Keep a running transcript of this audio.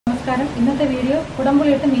നമസ്കാരം. ഇന്നത്തെ വീഡിയോ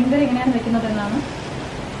കുടംപുളിയിട്ട് മീൻകറി എങ്ങനെയാണ് വെക്കുന്നതെന്നാണ്.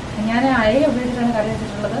 ഞാൻ അയല ഉപയോഗിച്ചിട്ടാണ് കറി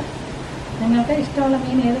വെച്ചിട്ടുള്ളത്. നിങ്ങൾക്ക് ഇഷ്ടമുള്ള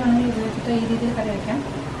മീൻ ഏത് വേണമെങ്കിലും ഉപയോഗിച്ചിട്ട് ഈ രീതിയിൽ കറി വയ്ക്കാം.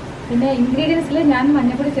 പിന്നെ ഇൻഗ്രീഡിയൻസിൽ ഞാൻ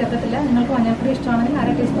മഞ്ഞൾപ്പൊടി ചേർത്തിട്ടില്ല. നിങ്ങൾക്ക് മഞ്ഞൾപ്പൊടി ഇഷ്ടമാണെങ്കിൽ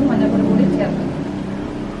 1/2 ടീസ്പൂൺ മഞ്ഞൾപ്പൊടി കൂടി ചേർക്കാം.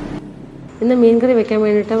 ഇന്ന് മീൻകറി വെക്കാൻ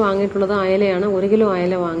വേണ്ടിയിട്ട് വാങ്ങിയിട്ടുള്ളത് അയലയാണ്. 1 കിലോ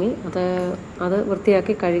അയല വാങ്ങി അത്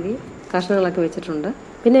വൃത്തിയാക്കി കഴുകി കഷ്ണങ്ങളൊക്കെ വെച്ചിട്ടുണ്ട്.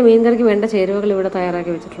 പിന്നെ മീൻകറിക്ക് വേണ്ട ചേരുവകൾ ഇവിടെ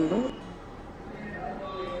തയ്യാറാക്കി വെച്ചിട്ടുണ്ട്.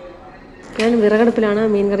 ഞാൻ വിറകടുപ്പിലാണ്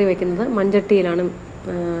മീൻകറി വയ്ക്കുന്നത്. മൺചട്ടിയിലാണ്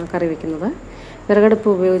കറി വയ്ക്കുന്നത്. വിറകടുപ്പ്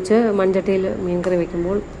ഉപയോഗിച്ച് മൺചട്ടിയിൽ മീൻകറി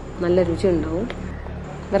വയ്ക്കുമ്പോൾ നല്ല രുചി ഉണ്ടാവും.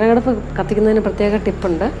 വിറകടുപ്പ് കത്തിക്കുന്നതിന് പ്രത്യേക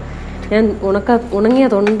ടിപ്പുണ്ട്. ഞാൻ ഉണങ്ങിയ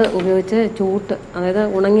തൊണ്ട് ഉപയോഗിച്ച് ചൂട്ട്, അതായത്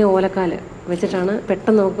ഉണങ്ങിയ ഓലക്കാല് വെച്ചിട്ടാണ്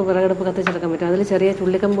പെട്ടെന്ന് നമുക്ക് വിറകടുപ്പ് കത്തിച്ചെടുക്കാൻ പറ്റും. അതിൽ ചെറിയ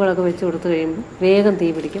ചുള്ളിക്കമ്പുകളൊക്കെ വെച്ച് കൊടുത്തു കഴിയുമ്പോൾ വേഗം തീ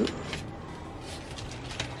പിടിക്കും.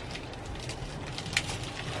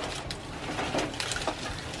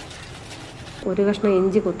 ഒരു കഷ്ണം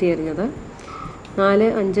ഇഞ്ചി കൊത്തി അരിഞ്ഞത്,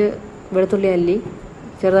 4-5 വെളുത്തുള്ളി അല്ലി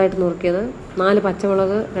ചെറുതായിട്ട് നുറുക്കിയത്, 4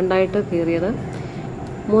 പച്ചമുളക് 2ആയിട്ട് കീറിയത്,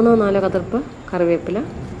 3-4 കതിർപ്പ് കറിവേപ്പില,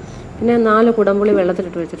 പിന്നെ 4 കുടംപുളി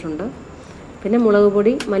വെള്ളത്തിലിട്ട് വെച്ചിട്ടുണ്ട്. പിന്നെ മുളക്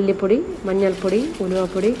പൊടി, മല്ലിപ്പൊടി, മഞ്ഞൾപ്പൊടി,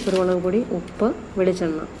 ഉലുവപ്പൊടി, കുരുമുളക് പൊടി, ഉപ്പ്,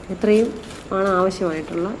 വെളിച്ചെണ്ണ, ഇത്രയും ആണ്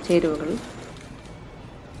ആവശ്യമായിട്ടുള്ള ചേരുവകൾ.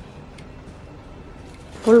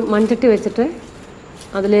 അപ്പോൾ മൺചട്ടി വെച്ചിട്ട്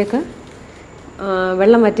അതിലേക്ക്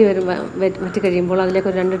വെള്ളം വറ്റി കഴിയുമ്പോൾ അതിലേക്ക്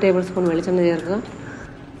ഒരു 2 ടേബിൾ സ്പൂൺ വെളിച്ചെണ്ണ ചേർക്കുക.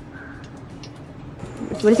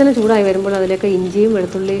 വെളിച്ചെണ്ണ ചൂടായി വരുമ്പോൾ അതിലേക്ക് ഇഞ്ചിയും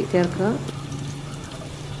വെളുത്തുള്ളി ചേർക്കുക.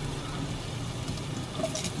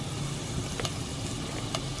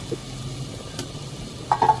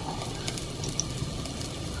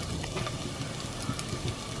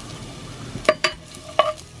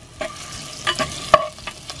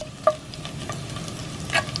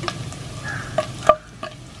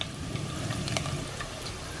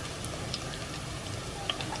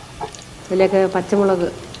 അതിലേക്ക് പച്ചമുളക്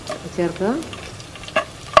ചേർക്കുക.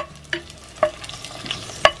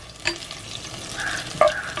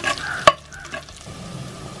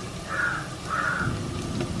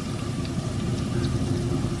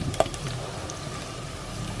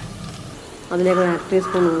 അതിലേക്ക് 1/2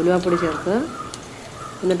 ടീസ്പൂൺ ഉലുവപ്പൊടി ചേർക്കുക.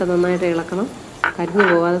 എന്നിട്ട് നന്നായിട്ട് ഇളക്കണം. കരിഞ്ഞു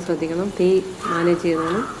പോകാതെ ശ്രദ്ധിക്കണം. തീ മാനേജ്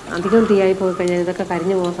ചെയ്തോണം. അധികം തീയായി പോയി കഴിഞ്ഞാൽ ഇതൊക്കെ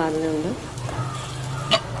കരിഞ്ഞു പോകാൻ സാധ്യതയുണ്ട്.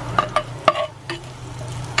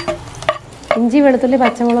 ഇഞ്ചി, വെളുത്തുള്ളി,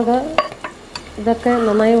 പച്ചമുളക് ഇതൊക്കെ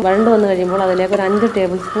നന്നായി വഴണ്ട് വന്നു കഴിയുമ്പോൾ അതിലേക്ക് ഒരു 5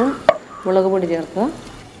 ടേബിൾ സ്പൂൺ മുളക് പൊടി ചേർക്കുക.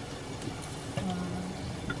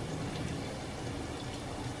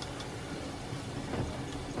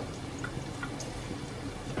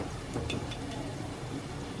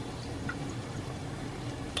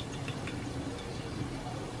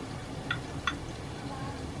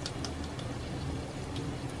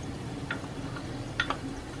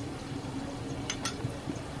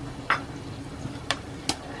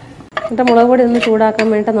 എന്നിട്ട് മുളക് പൊടി ഒന്ന് ചൂടാക്കാൻ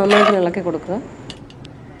വേണ്ടിയിട്ട് നന്നായിട്ട് ഇളക്കി കൊടുക്കുക.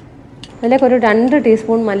 അതിലേക്ക് ഒരു 2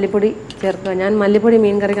 ടീസ്പൂൺ മല്ലിപ്പൊടി ചേർക്കുക. ഞാൻ മല്ലിപ്പൊടി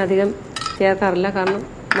മീൻ കറിക്ക് അധികം ചേർക്കാറില്ല. കാരണം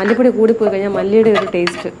മല്ലിപ്പൊടി കൂടിപ്പോയി കഴിഞ്ഞാൽ മല്ലിയുടെ ഒരു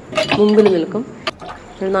ടേസ്റ്റ് മുമ്പിൽ നിൽക്കും.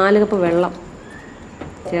 ഒരു 4 കപ്പ് വെള്ളം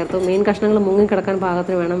ചേർത്തു. മീൻ കഷ്ണങ്ങൾ മുങ്ങിക്കിടക്കാൻ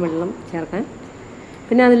പാകത്തിന് വേണം വെള്ളം ചേർക്കാൻ.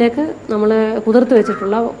 പിന്നെ അതിലേക്ക് നമ്മൾ കുതിർത്ത്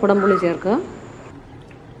വെച്ചിട്ടുള്ള കുടംപുളി ചേർക്കുക.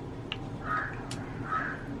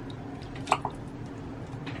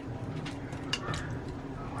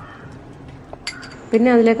 പിന്നെ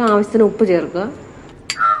അതിലേക്ക് ആവശ്യത്തിന് ഉപ്പ് ചേർക്കുക.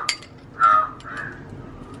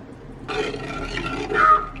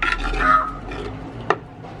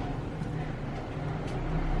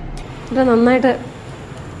 ഇത് നന്നായിട്ട്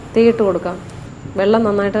തീയിട്ട് കൊടുക്കാം. വെള്ളം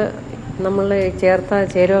നന്നായിട്ട് നമ്മൾ ചേർത്ത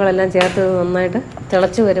ചേരുവകളെല്ലാം ചേർത്ത് നന്നായിട്ട്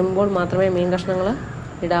തിളച്ച് വരുമ്പോൾ മാത്രമേ മീൻ കഷ്ണങ്ങൾ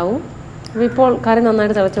ഇടാവൂ. അപ്പോൾ ഇപ്പോൾ കറി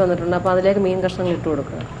നന്നായിട്ട് തിളച്ച് വന്നിട്ടുണ്ട്. അപ്പോൾ അതിലേക്ക് മീൻ കഷ്ണങ്ങൾ ഇട്ട്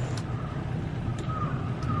കൊടുക്കുക.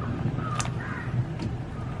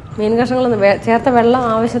 മീൻ കഷ്ണങ്ങൾ ചേർത്ത വെള്ളം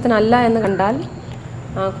ആവശ്യത്തിനല്ല എന്ന് കണ്ടാൽ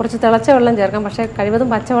കുറച്ച് തിളച്ച വെള്ളം ചേർക്കാം. പക്ഷേ കഴിവതും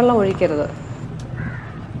പച്ചവെള്ളം ഒഴിക്കരുത്.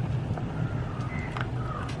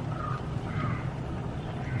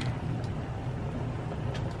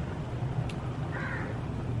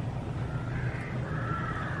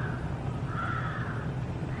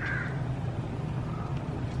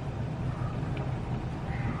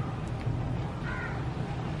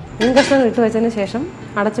 മീൻ കഷ്ണങ്ങൾ ഇട്ട് വെച്ചതിന് ശേഷം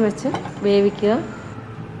അടച്ചു വെച്ച് വേവിക്കുക.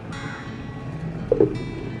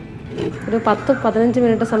 ഒരു 10-15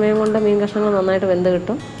 മിനിറ്റ് സമയം കൊണ്ട് മീൻ കഷ്ണങ്ങൾ നന്നായിട്ട് വെന്ത്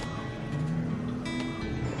കിട്ടും.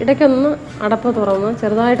 ഇടയ്ക്കൊന്ന് അടപ്പ് തുറന്ന്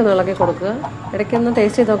ചെറുതായിട്ട് ഇളക്കി കൊടുക്കുക. ഇടയ്ക്കൊന്ന്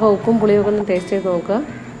ടേസ്റ്റ് ചെയ്ത് നോക്കുക. ഉപ്പും പുളിയൊക്കെ ഒന്ന് ടേസ്റ്റ് ചെയ്ത് നോക്കുക.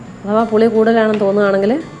 അഥവാ പുളി കൂടുതലാണെന്ന്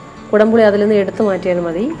തോന്നുകയാണെങ്കിൽ കുടംപുളി അതിൽ നിന്ന് എടുത്ത് മാറ്റിയാൽ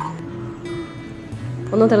മതി.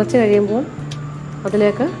 ഒന്ന് തിളച്ച് കഴിയുമ്പോൾ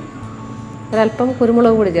അതിലേക്ക് ഒരല്പം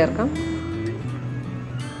കുരുമുളക് പൊടി ചേർക്കാം.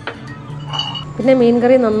 പിന്നെ മീൻ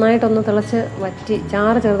കറി നന്നായിട്ടൊന്ന് തിളച്ച് വറ്റി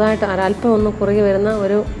ചാറ് ചെറുതായിട്ട് ഒരല്പം ഒന്ന് കുറുകി വരുന്ന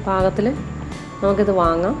ഒരു പാകത്തിൽ നമുക്കിത്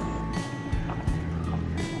വാങ്ങാം.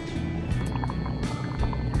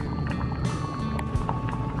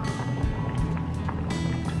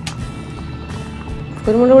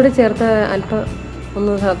 കുരുമുളക് പൊടി ചേർത്ത് അല്പം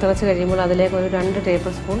ഒന്ന് തിളച്ച് കഴിയുമ്പോൾ അതിലേക്ക് ഒരു 2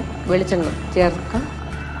 ടേബിൾ സ്പൂൺ വെളിച്ചെണ്ണ ചേർക്കാം.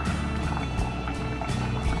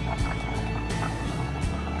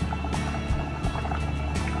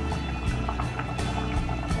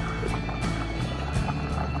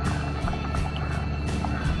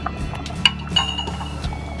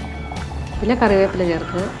 പിന്നെ കറിവേപ്പില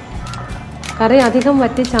ചേർക്കുക. കറി അധികം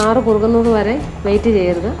വറ്റി ചാറ് കുറുകുന്നത് വരെ വെയിറ്റ്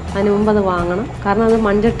ചെയ്യരുത്. അതിന് മുമ്പ് അത് വാങ്ങണം. കാരണം അത്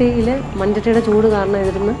മൺചട്ടിയുടെ ചൂട്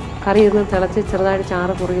കാരണം കറി ഇരുന്ന് തിളച്ച് ചെറുതായിട്ട്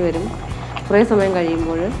ചാറ് കുറുകി വരും കുറേ സമയം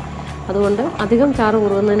കഴിയുമ്പോൾ. അതുകൊണ്ട് അധികം ചാറ്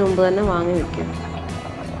കുറുകുന്നതിന് മുമ്പ് തന്നെ വാങ്ങി വയ്ക്കുക.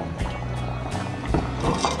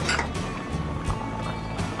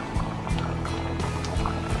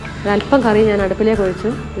 ഒരല്പം കറി ഞാൻ അടുപ്പിലേക്ക് ഒഴിച്ചു.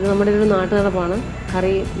 ഇത് നമ്മുടെ ഒരു നാട്ടുനടപ്പാണ്.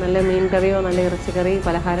 കറി നല്ല മീൻ കറിയോ നല്ല ഇറച്ചിക്കറി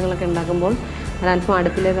പലഹാരങ്ങളൊക്കെ ഉണ്ടാക്കുമ്പോൾ ഒരല്പം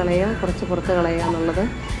അടുപ്പിലേക്ക് കളയുക, കുറച്ച് പുറത്ത് കളയുക എന്നുള്ളത്.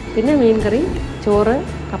 പിന്നെ മീൻ കറി, ചോറ്,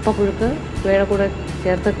 കപ്പപ്പുഴുക്ക് ഇവയുടെ കൂടെ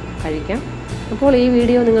ചേർത്ത് കഴിക്കാം. അപ്പോൾ ഈ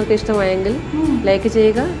വീഡിയോ നിങ്ങൾക്ക് ഇഷ്ടമായെങ്കിൽ ലൈക്ക്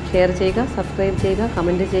ചെയ്യുക, ഷെയർ ചെയ്യുക, സബ്സ്ക്രൈബ് ചെയ്യുക,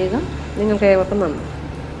 കമൻറ്റ് ചെയ്യുക. നിങ്ങൾക്ക് ഏവർക്കും നന്ദി.